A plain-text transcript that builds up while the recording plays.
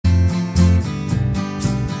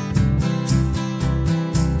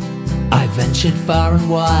ventured far and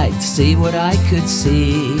wide to see what I could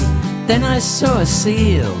see. Then I saw a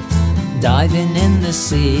seal diving in the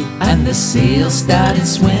sea, and the seal started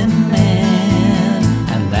swimming,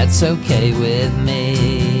 and that's okay with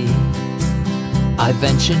me. I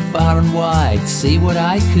ventured far and wide to see what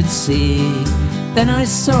I could see. Then I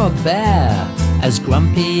saw a bear, as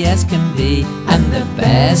grumpy as can be, and the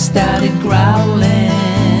bear started growling.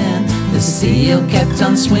 The seal kept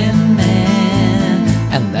on swimming,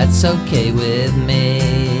 and that's okay with me.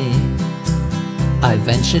 I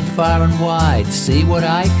ventured far and wide to see what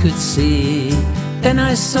I could see. Then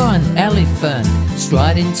I saw an elephant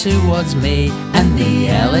striding towards me, and the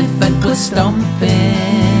elephant was stomping.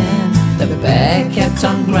 The bear kept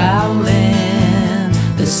on growling,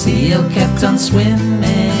 the seal kept on swimming,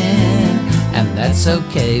 and that's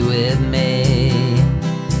okay with me.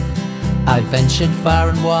 I ventured far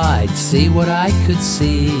and wide to see what I could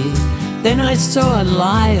see. Then I saw a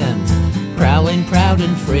lion prowling proud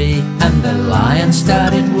and free, and the lion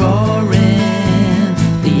started roaring.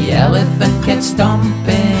 The elephant kept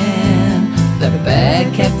stomping, the bear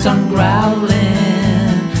kept on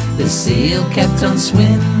growling, the seal kept on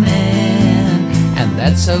swimming, and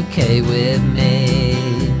that's okay with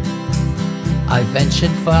me. I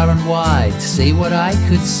ventured far and wide to see what I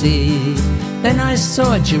could see. Then I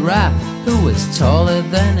saw a giraffe who was taller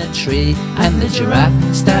than a tree, and the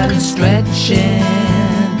giraffe started stretching.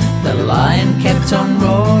 The lion kept on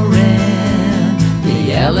roaring,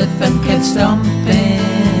 the elephant kept stomping,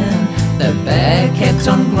 the bear kept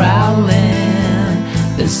on growling,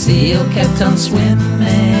 the seal kept on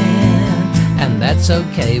swimming, and that's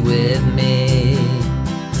okay with me.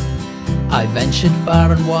 I ventured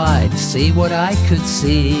far and wide to see what I could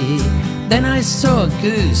see. Then I saw a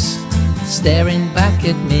goose staring back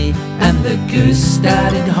at me, and the goose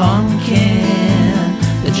started honking.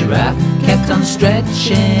 The giraffe kept on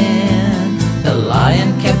stretching, the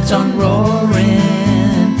lion kept on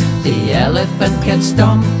roaring, the elephant kept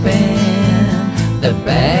stomping, the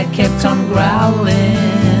bear kept on growling,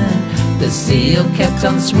 the seal kept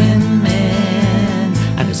on swimming,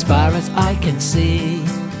 and as far as I can see,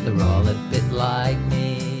 they're all a bit like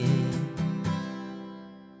me.